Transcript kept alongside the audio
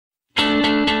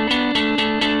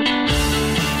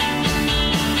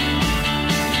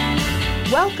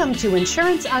Welcome to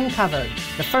Insurance Uncovered,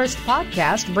 the first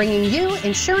podcast bringing you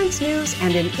insurance news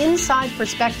and an inside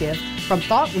perspective from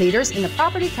thought leaders in the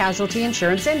property casualty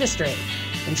insurance industry.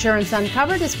 Insurance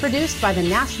Uncovered is produced by the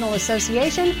National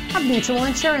Association of Mutual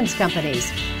Insurance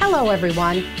Companies. Hello,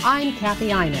 everyone. I'm Kathy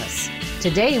Imus.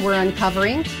 Today, we're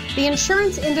uncovering the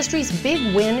insurance industry's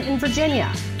big win in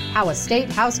Virginia, how a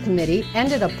state House committee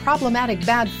ended a problematic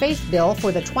bad faith bill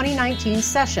for the 2019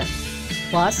 session,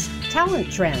 plus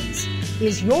talent trends.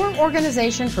 Is your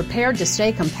organization prepared to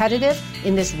stay competitive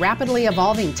in this rapidly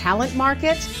evolving talent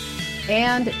market?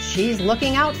 And she's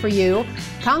looking out for you.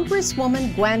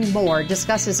 Congresswoman Gwen Moore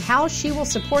discusses how she will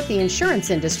support the insurance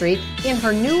industry in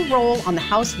her new role on the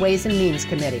House Ways and Means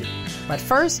Committee. But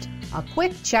first, a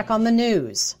quick check on the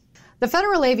news. The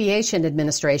Federal Aviation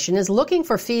Administration is looking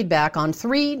for feedback on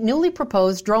 3 newly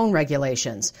proposed drone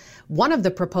regulations. One of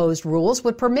the proposed rules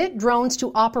would permit drones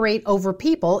to operate over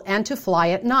people and to fly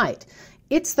at night.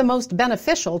 It's the most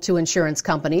beneficial to insurance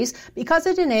companies because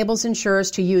it enables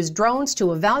insurers to use drones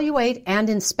to evaluate and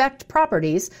inspect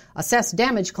properties, assess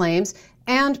damage claims,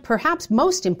 and, perhaps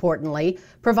most importantly,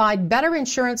 provide better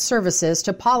insurance services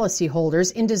to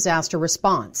policyholders in disaster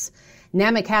response.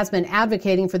 NAMIC has been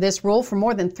advocating for this rule for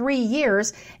more than 3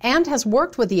 years and has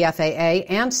worked with the FAA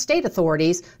and state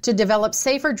authorities to develop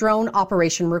safer drone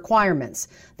operation requirements.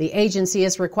 The agency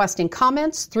is requesting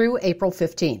comments through April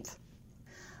 15th.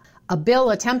 A bill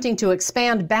attempting to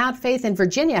expand bad faith in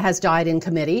Virginia has died in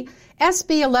committee.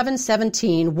 SB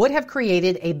 1117 would have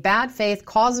created a bad faith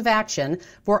cause of action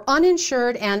for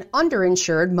uninsured and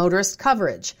underinsured motorist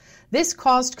coverage. This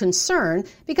caused concern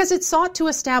because it sought to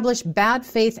establish bad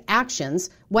faith actions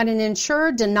when an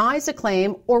insurer denies a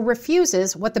claim or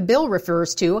refuses what the bill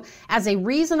refers to as a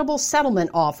reasonable settlement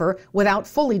offer without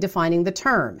fully defining the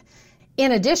term.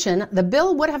 In addition, the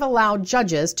bill would have allowed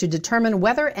judges to determine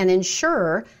whether an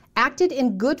insurer acted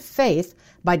in good faith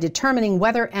by determining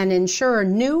whether an insurer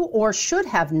knew or should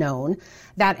have known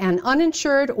that an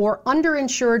uninsured or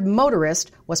underinsured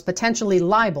motorist was potentially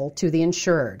liable to the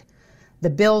insured. The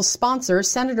bill's sponsor,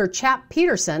 Senator Chap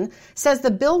Peterson, says the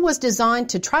bill was designed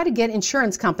to try to get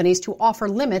insurance companies to offer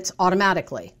limits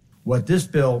automatically. What this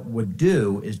bill would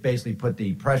do is basically put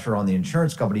the pressure on the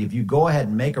insurance company. If you go ahead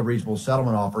and make a reasonable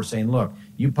settlement offer saying, look,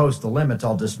 you post the limits,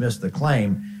 I'll dismiss the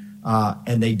claim,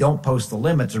 and they don't post the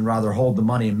limits and rather hold the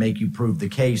money and make you prove the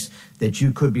case, that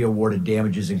you could be awarded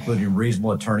damages, including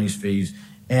reasonable attorney's fees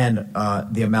and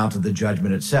the amount of the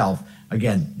judgment itself.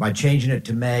 Again, by changing it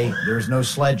to may, there's no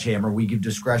sledgehammer. We give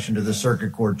discretion to the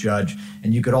circuit court judge,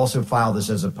 and you could also file this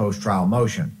as a post-trial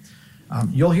motion.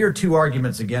 You'll hear 2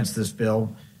 arguments against this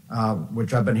bill,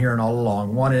 which I've been hearing all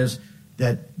along. One is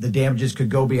that the damages could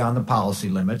go beyond the policy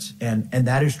limits, and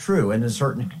that is true. And in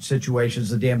certain situations,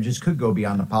 the damages could go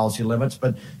beyond the policy limits.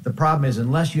 But the problem is,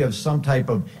 unless you have some type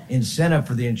of incentive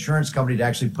for the insurance company to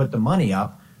actually put the money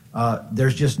up,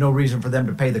 there's just no reason for them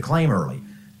to pay the claim early.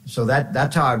 So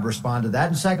that's how I'd respond to that.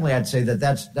 And secondly, I'd say that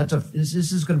this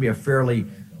is going to be a fairly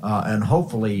and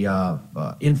hopefully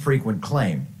infrequent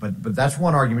claim. But that's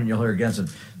one argument you'll hear against it.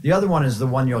 The other one is the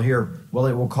one you'll hear, well,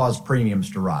 it will cause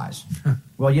premiums to rise.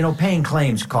 Well, paying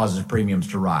claims causes premiums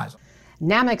to rise.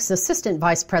 NAMIC's Assistant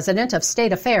Vice President of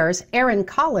State Affairs, Aaron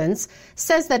Collins,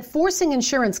 says that forcing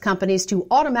insurance companies to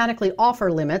automatically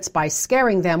offer limits by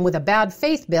scaring them with a bad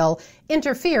faith bill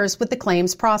interferes with the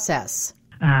claims process.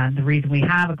 The reason we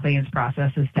have a claims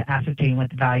process is to ascertain what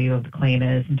the value of the claim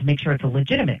is and to make sure it's a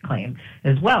legitimate claim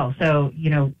as well. So,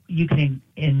 you can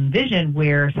envision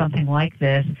where something like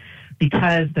this,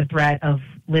 because the threat of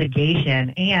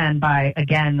litigation and by,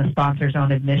 again, the sponsor's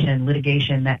own admission,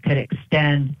 litigation that could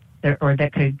extend or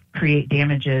that could create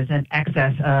damages in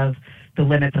excess of the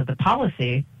limits of the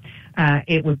policy,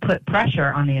 it would put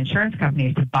pressure on the insurance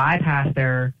companies to bypass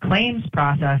their claims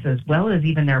process as well as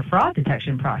even their fraud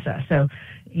detection process. So,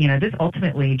 this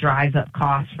ultimately drives up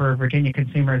costs for Virginia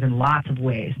consumers in lots of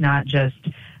ways, not just,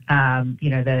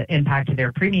 the impact to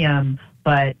their premium,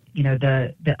 but,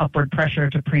 the upward pressure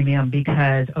to premium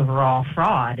because overall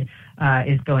fraud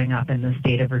is going up in the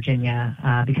state of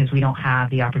Virginia because we don't have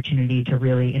the opportunity to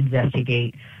really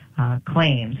investigate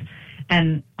claims.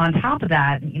 And on top of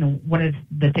that, one of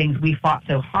the things we fought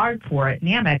so hard for at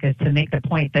NAMIC is to make the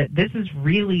point that this is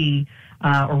really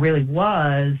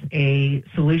was a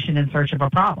solution in search of a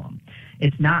problem.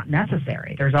 It's not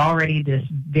necessary. There's already this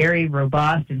very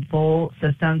robust and full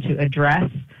system to address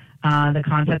the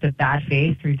concept of bad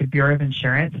faith through the Bureau of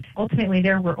Insurance. Ultimately,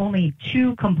 there were only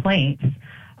 2 complaints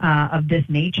of this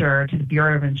nature to the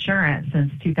Bureau of Insurance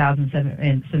since 2007,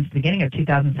 and since the beginning of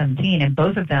 2017, and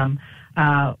both of them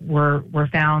were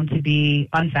found to be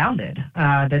unfounded,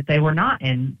 that they were not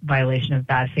in violation of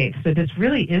bad faith. So this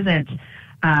really isn't,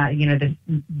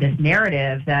 this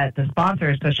narrative that the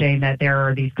sponsor is pushing, that there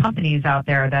are these companies out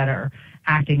there that are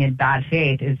acting in bad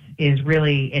faith, is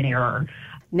really an error.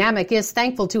 NAMIC is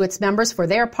thankful to its members for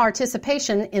their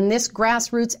participation in this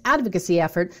grassroots advocacy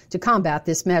effort to combat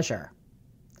this measure.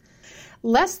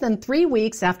 Less than 3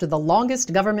 weeks after the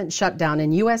longest government shutdown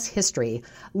in U.S. history,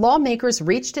 lawmakers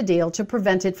reached a deal to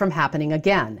prevent it from happening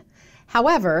again.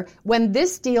 However, when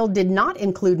this deal did not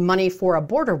include money for a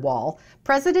border wall,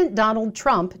 President Donald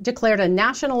Trump declared a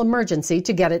national emergency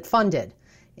to get it funded.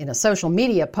 In a social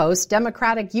media post,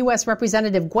 Democratic U.S.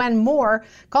 Representative Gwen Moore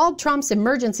called Trump's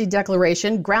emergency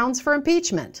declaration grounds for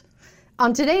impeachment.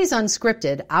 On today's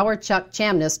Unscripted, our Chuck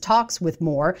Chamness talks with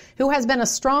Moore, who has been a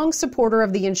strong supporter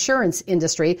of the insurance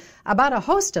industry, about a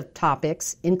host of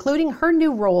topics, including her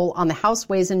new role on the House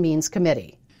Ways and Means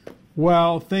Committee.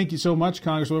 Well, thank you so much,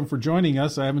 Congresswoman, for joining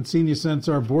us. I haven't seen you since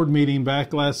our board meeting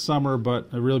back last summer, but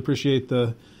I really appreciate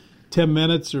the 10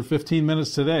 minutes or 15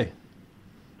 minutes today.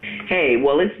 Hey,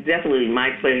 well, it's definitely my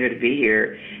pleasure to be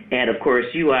here. And, of course,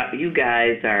 you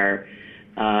guys are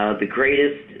the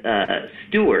greatest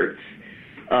stewards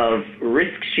of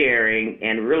risk sharing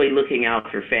and really looking out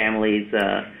for families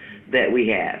that we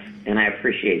have. And I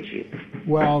appreciate you.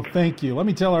 Well, thank you. Let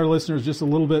me tell our listeners just a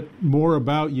little bit more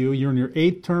about you. You're in your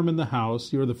 8th term in the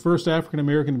House. You're the first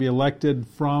African-American to be elected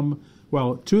to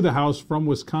the House from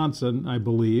Wisconsin, I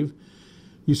believe.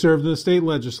 You served in the state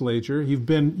legislature. You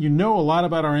know a lot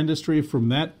about our industry from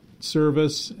that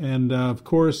service. And, of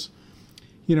course,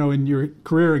 in your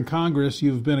career in Congress,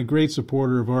 you've been a great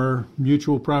supporter of our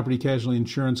mutual property casualty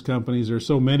insurance companies. There are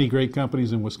so many great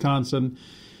companies in Wisconsin.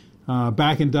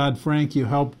 Back in Dodd-Frank, you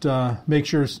helped make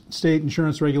sure state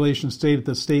insurance regulations stayed at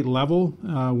the state level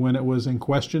when it was in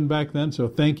question back then. So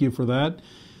thank you for that.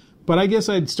 But I guess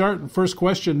I'd start, the first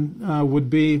question would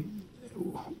be,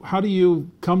 how do you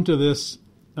come to this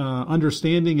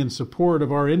understanding and support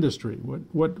of our industry?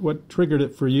 What triggered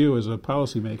it for you as a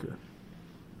policymaker?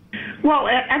 Well,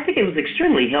 I think it was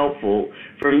extremely helpful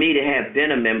for me to have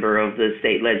been a member of the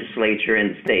state legislature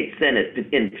and the state Senate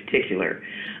in particular.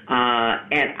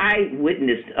 And I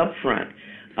witnessed up front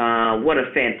what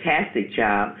a fantastic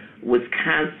job the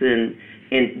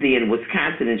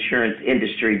Wisconsin insurance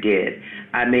industry did.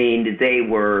 I mean, they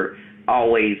were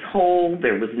always whole.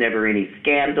 There was never any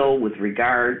scandal with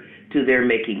regard to their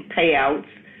making payouts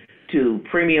to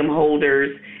premium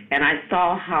holders. And I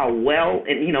saw how well,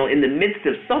 and in the midst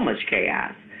of so much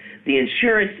chaos, the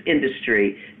insurance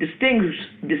industry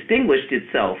distinguished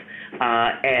itself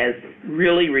as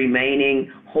really remaining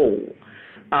whole.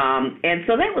 And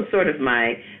so that was sort of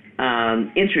my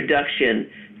introduction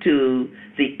to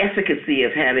the efficacy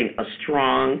of having a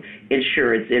strong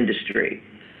insurance industry.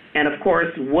 And of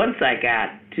course, once I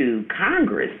got to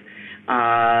Congress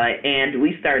and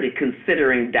we started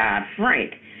considering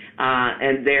Dodd-Frank,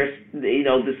 and there's,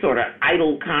 this sort of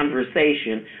idle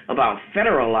conversation about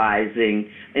federalizing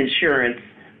insurance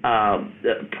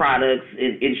products,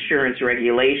 insurance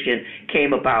regulation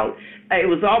came about. It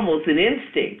was almost an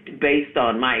instinct based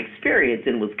on my experience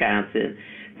in Wisconsin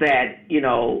that,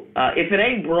 if it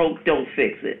ain't broke, don't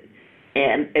fix it.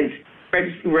 And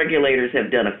regulators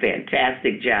have done a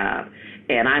fantastic job,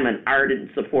 and I'm an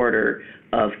ardent supporter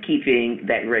of keeping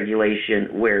that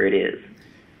regulation where it is.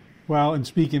 Well, and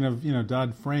speaking of,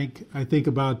 Dodd-Frank, I think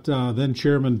about then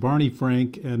Chairman Barney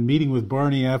Frank and meeting with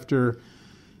Barney after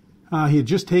he had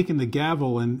just taken the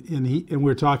gavel and we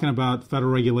were talking about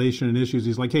federal regulation and issues.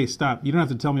 He's like, hey, stop. You don't have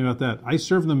to tell me about that. I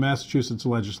served in the Massachusetts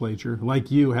legislature, like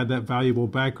you, had that valuable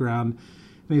background.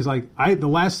 And he's like, the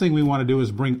last thing we want to do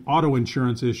is bring auto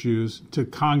insurance issues to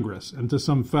Congress and to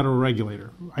some federal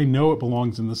regulator. I know it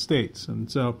belongs in the states. And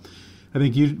so I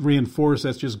think you reinforce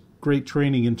that's just great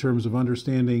training in terms of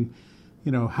understanding,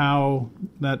 how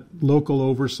that local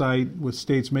oversight with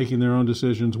states making their own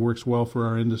decisions works well for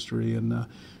our industry. And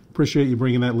appreciate you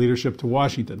bringing that leadership to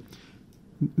Washington.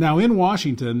 Now, in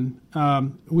Washington,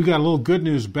 we got a little good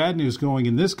news, bad news going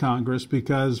in this Congress,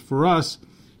 because for us,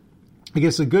 I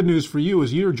guess the good news for you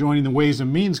is you're joining the Ways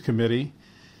and Means Committee,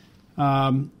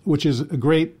 which is a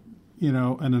great,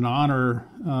 and an honor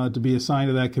to be assigned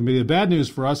to that committee. The bad news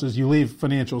for us is you leave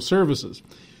financial services.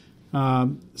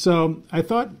 So I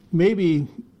thought maybe,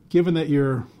 given that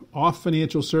you're off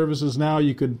financial services now,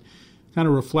 you could kind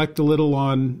of reflect a little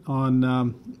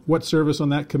on what service on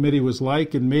that committee was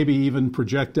like, and maybe even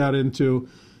project out into,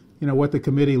 what the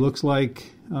committee looks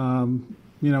like, in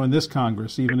this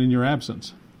Congress, even in your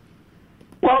absence.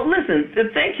 Well, listen,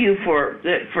 thank you for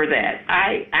that.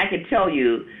 I can tell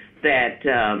you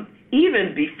that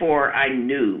even before I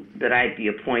knew that I'd be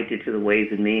appointed to the Ways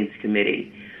and Means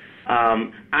Committee,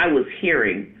 I was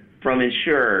hearing from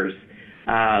insurers.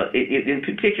 In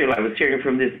particular, I was hearing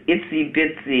from this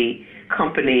itsy-bitsy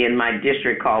company in my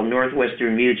district called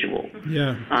Northwestern Mutual.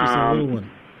 Yeah, just a little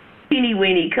one.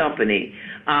 Teeny-weeny company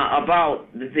about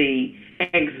the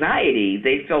anxiety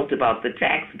they felt about the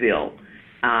tax bill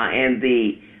and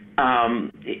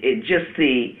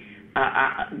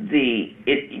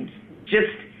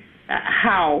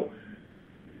how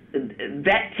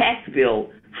that tax bill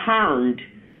harmed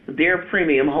their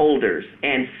premium holders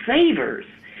and savers.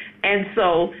 And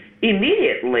so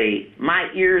immediately my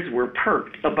ears were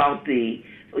perked about the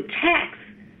tax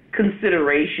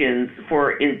considerations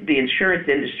for the insurance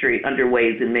industry under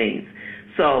Ways and Means.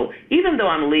 So even though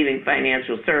I'm leaving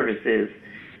financial services,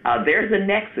 there's a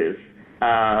nexus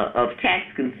of tax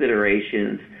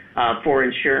considerations for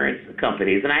insurance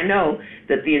companies. And I know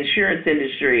that the insurance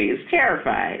industry is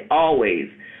terrified always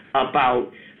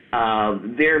about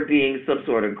there being some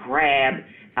sort of grab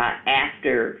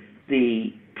after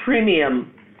the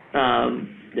premium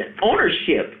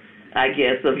ownership, I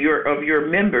guess, of your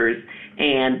members,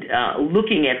 and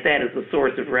looking at that as a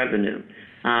source of revenue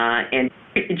and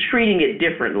treating it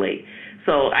differently.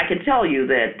 So I can tell you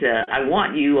that I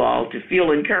want you all to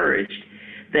feel encouraged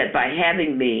that by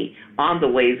having me on the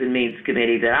Ways and Means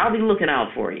Committee, that I'll be looking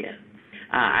out for you.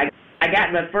 I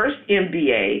got my first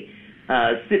MBA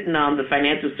sitting on the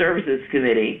Financial Services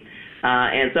Committee,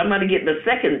 and so I'm going to get the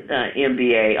second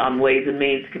MBA on Ways and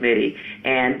Means Committee,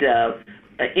 and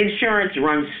insurance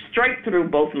runs straight through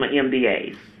both my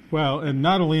MBAs. Well, and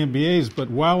not only MBAs, but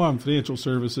while on financial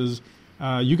services,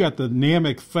 you got the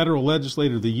NAMIC Federal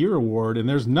Legislator of the Year Award, and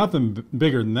there's nothing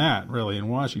bigger than that, really, in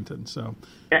Washington. So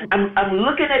I'm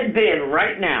looking at Ben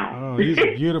right now. Oh, he's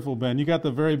a beautiful Ben. You got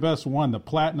the very best one, the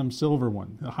platinum silver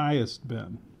one, the highest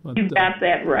Ben. But, you got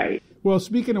that right. Well,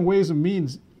 speaking of Ways and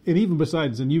Means, and even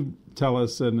besides, and you tell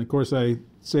us, and of course I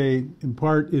say in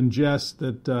part in jest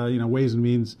that Ways and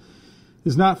Means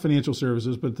is not financial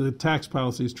services, but the tax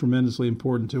policy is tremendously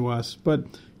important to us. But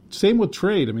same with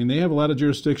trade. I mean, they have a lot of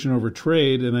jurisdiction over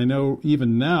trade, and I know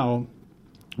even now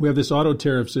we have this auto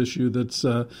tariffs issue that's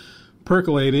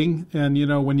percolating. And,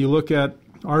 when you look at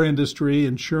our industry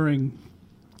insuring,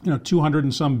 $200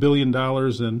 and some billion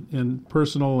in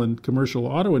personal and commercial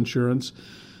auto insurance,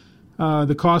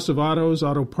 the cost of autos,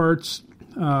 auto parts,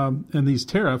 and these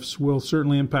tariffs will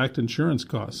certainly impact insurance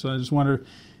costs. So I just wonder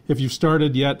if you've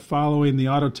started yet following the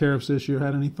auto tariffs issue,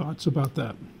 had any thoughts about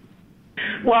that?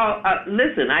 Well,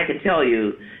 listen, I can tell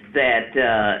you that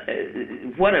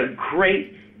what a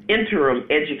great interim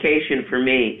education for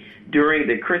me during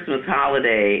the Christmas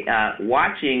holiday,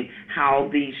 watching how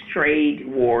these trade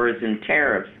wars and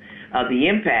tariffs, the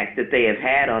impact that they have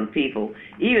had on people,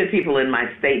 even people in my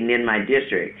state and in my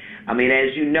district. I mean,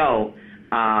 as you know,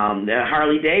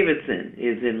 Harley Davidson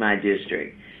is in my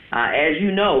district. As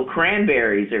you know,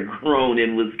 cranberries are grown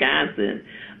in Wisconsin.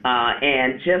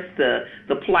 And just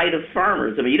the plight of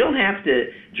farmers. I mean, you don't have to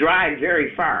drive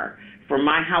very far from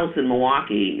my house in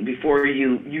Milwaukee before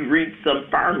you reach some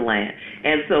farmland.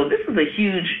 And so this is a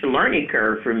huge learning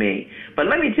curve for me. But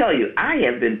let me tell you, I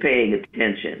have been paying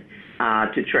attention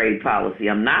to trade policy.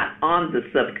 I'm not on the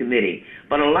subcommittee,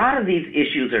 but a lot of these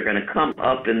issues are going to come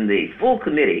up in the full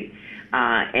committee.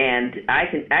 And I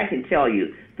can tell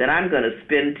you that I'm going to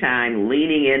spend time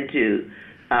leaning into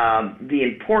the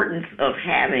importance of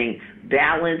having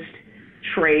balanced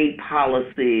trade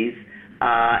policies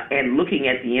and looking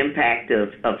at the impact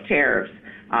of tariffs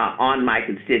on my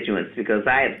constituents, because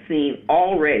I have seen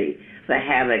already the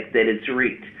havoc that it's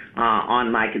wreaked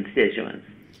on my constituents.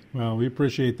 Well, we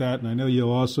appreciate that, and I know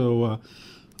you'll also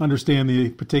understand the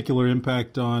particular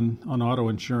impact on auto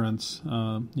insurance,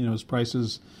 as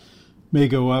prices may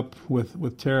go up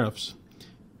with tariffs.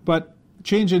 But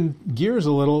changing gears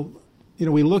a little,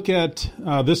 we look at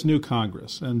this new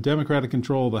Congress and Democratic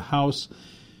control of the House.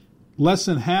 Less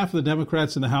than half of the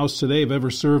Democrats in the House today have ever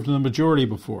served in the majority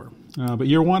before, but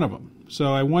you're one of them.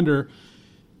 So I wonder,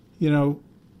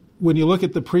 when you look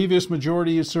at the previous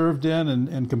majority you served in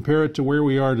and compare it to where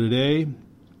we are today,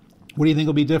 what do you think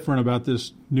will be different about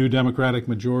this new Democratic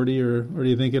majority, or do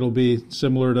you think it'll be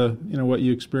similar to what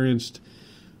you experienced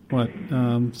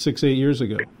 6-8 years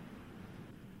ago?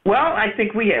 Well, I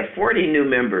think we have 40 new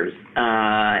members,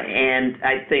 and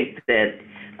I think that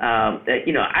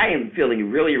I am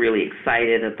feeling really, really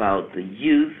excited about the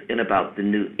youth and about the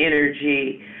new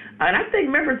energy, and I think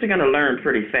members are going to learn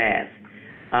pretty fast.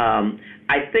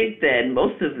 I think that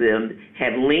most of them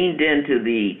have leaned into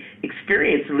the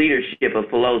experienced leadership of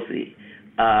Pelosi,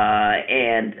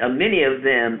 and many of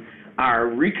them are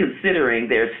reconsidering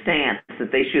their stance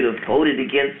that they should have voted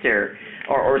against her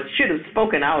or should have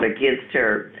spoken out against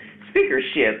her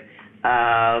speakership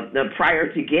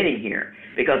prior to getting here.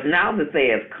 Because now that they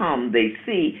have come, they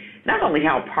see not only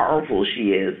how powerful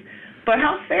she is, but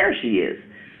how fair she is.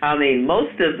 I mean,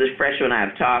 most of the freshmen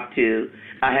I've talked to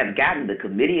have gotten the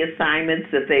committee assignments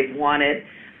that they've wanted.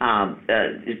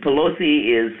 Pelosi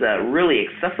is really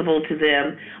accessible to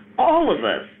them. All of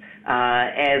us,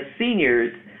 as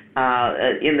seniors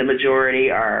in the majority,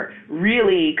 are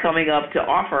really coming up to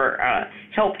offer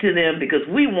help to them because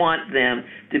we want them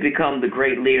to become the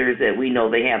great leaders that we know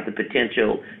they have the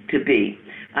potential to be.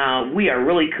 We are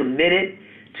really committed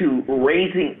to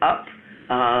raising up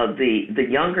the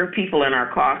younger people in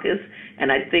our caucus,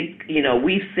 and I think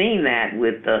we've seen that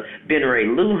with Ben Ray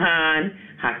Lujan,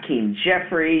 Hakeem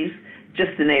Jeffries,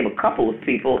 just to name a couple of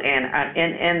people,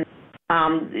 and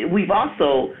we've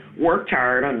also worked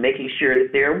hard on making sure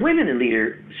that there are women in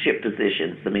leadership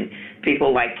positions. I mean,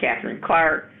 people like Catherine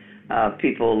Clark,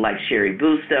 people like Sherry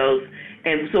Bustos,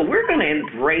 and so we're going to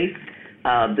embrace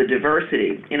the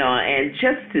diversity, and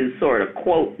just to sort of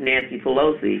quote Nancy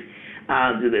Pelosi,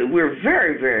 we're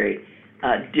very, very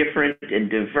different and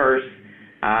diverse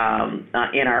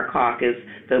in our caucus,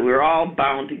 but we're all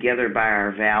bound together by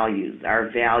our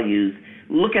values,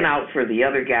 looking out for the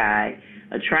other guy,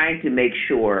 trying to make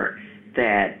sure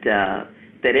that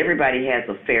everybody has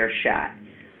a fair shot.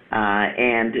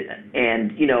 And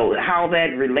how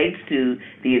that relates to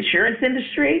the insurance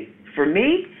industry, for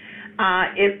me,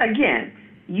 again,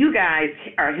 you guys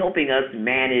are helping us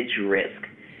manage risk.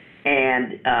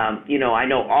 And, I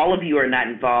know all of you are not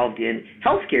involved in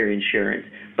healthcare insurance,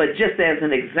 but just as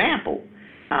an example,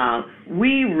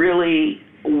 we really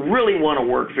want to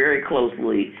work very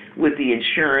closely with the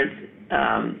insurance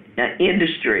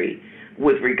industry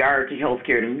with regard to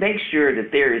healthcare to make sure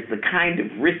that there is the kind of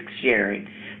risk sharing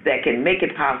that can make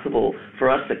it possible for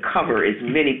us to cover as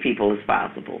many people as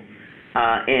possible.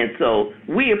 And so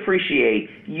we appreciate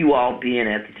you all being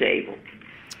at the table.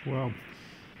 Well,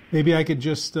 maybe I could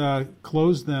just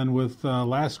close then with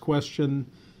last question.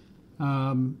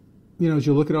 As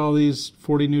you look at all these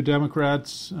 40 new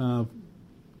Democrats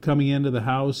coming into the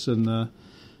House and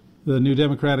the new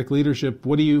Democratic leadership,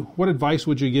 what advice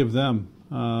would you give them,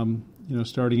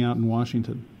 starting out in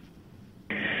Washington?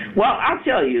 Well, I'll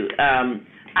tell you,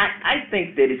 I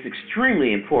think that it's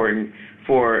extremely important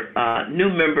for new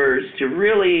members to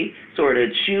really sort of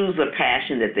choose a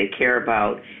passion that they care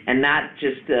about and not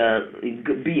just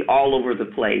be all over the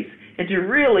place, and to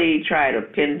really try to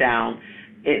pin down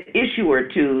an issue or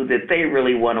two that they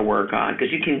really want to work on,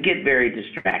 because you can get very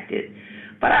distracted.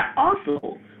 But I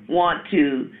also want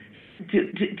to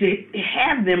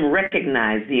have them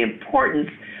recognize the importance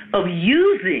of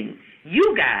using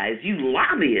you guys, you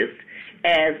lobbyists,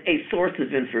 as a source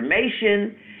of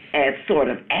information, as sort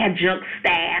of adjunct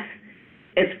staff,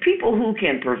 as people who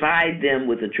can provide them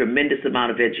with a tremendous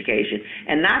amount of education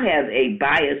and not have a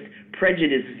biased,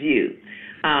 prejudiced view.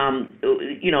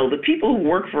 The people who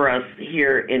work for us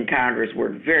here in Congress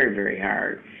work very, very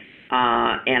hard,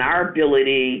 and our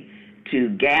ability to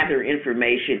gather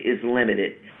information is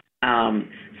limited.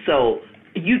 So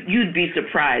you'd be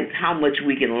surprised how much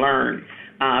we can learn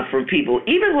from people,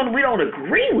 even when we don't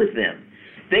agree with them.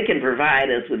 They can provide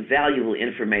us with valuable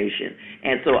information.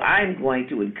 And so I'm going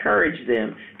to encourage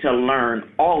them to learn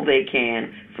all they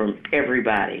can from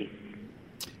everybody.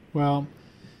 Well,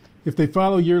 if they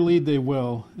follow your lead, they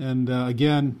will. And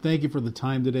again, thank you for the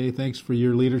time today. Thanks for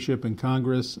your leadership in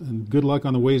Congress. And good luck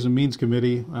on the Ways and Means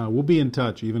Committee. We'll be in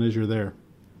touch even as you're there.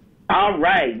 All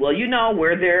right. Well,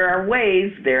 where there are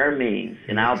ways, there are means.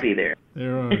 And I'll be there.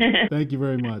 There are. Thank you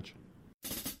very much.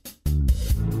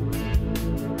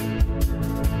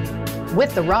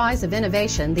 With the rise of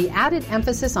innovation, the added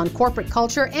emphasis on corporate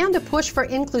culture, and a push for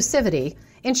inclusivity,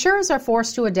 insurers are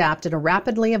forced to adapt in a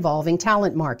rapidly evolving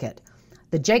talent market.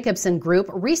 The Jacobson Group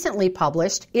recently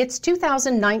published its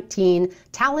 2019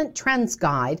 Talent Trends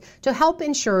Guide to help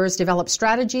insurers develop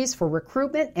strategies for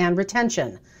recruitment and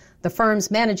retention. The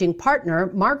firm's managing partner,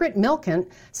 Margaret Milkent,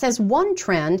 says one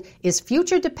trend is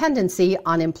future dependency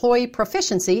on employee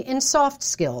proficiency in soft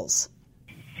skills.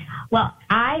 Well,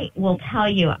 I will tell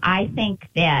you, I think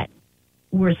that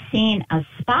we're seeing a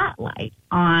spotlight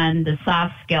on the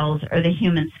soft skills or the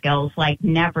human skills like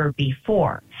never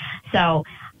before. So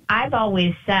I've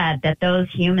always said that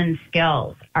those human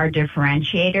skills are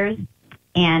differentiators,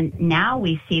 and now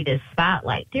we see this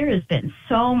spotlight. There has been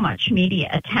so much media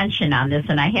attention on this,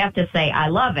 and I have to say I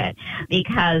love it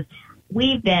because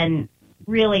we've been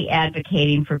really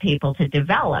advocating for people to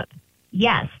develop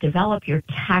your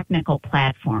technical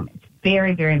platform. It's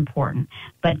very, very important,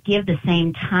 but give the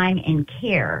same time and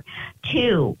care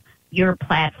to your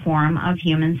platform of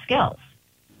human skills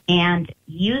and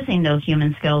using those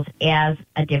human skills as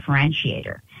a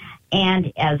differentiator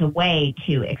and as a way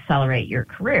to accelerate your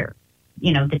career.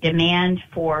 You know, the demand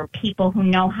for people who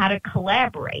know how to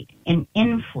collaborate and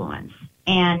influence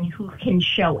and who can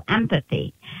show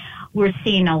empathy. We're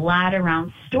seeing a lot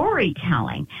around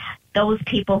storytelling, those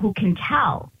people who can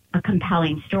tell a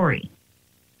compelling story.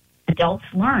 Adults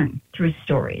learn through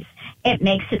stories. It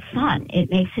makes it fun. It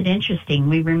makes it interesting.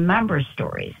 We remember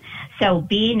stories. So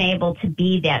being able to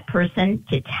be that person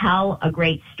to tell a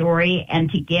great story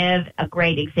and to give a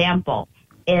great example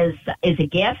is a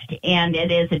gift, and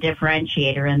it is a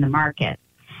differentiator in the market.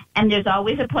 And there's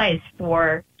always a place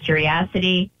for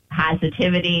curiosity,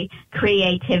 positivity,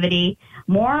 creativity,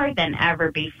 more than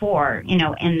ever before, you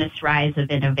know, in this rise of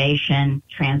innovation,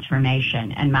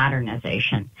 transformation, and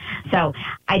modernization. So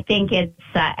I think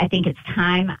it's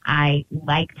time. I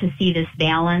like to see this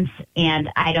balance, and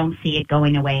I don't see it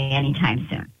going away anytime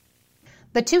soon.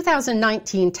 The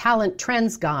 2019 Talent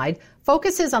Trends Guide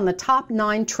focuses on the top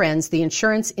 9 trends the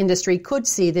insurance industry could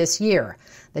see this year.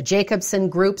 The Jacobson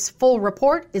Group's full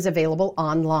report is available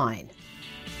online.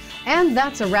 And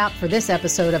that's a wrap for this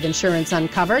episode of Insurance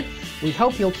Uncovered. We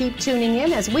hope you'll keep tuning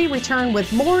in as we return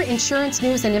with more insurance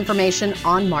news and information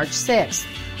on March 6th.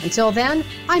 Until then,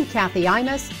 I'm Kathy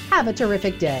Imus. Have a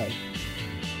terrific day.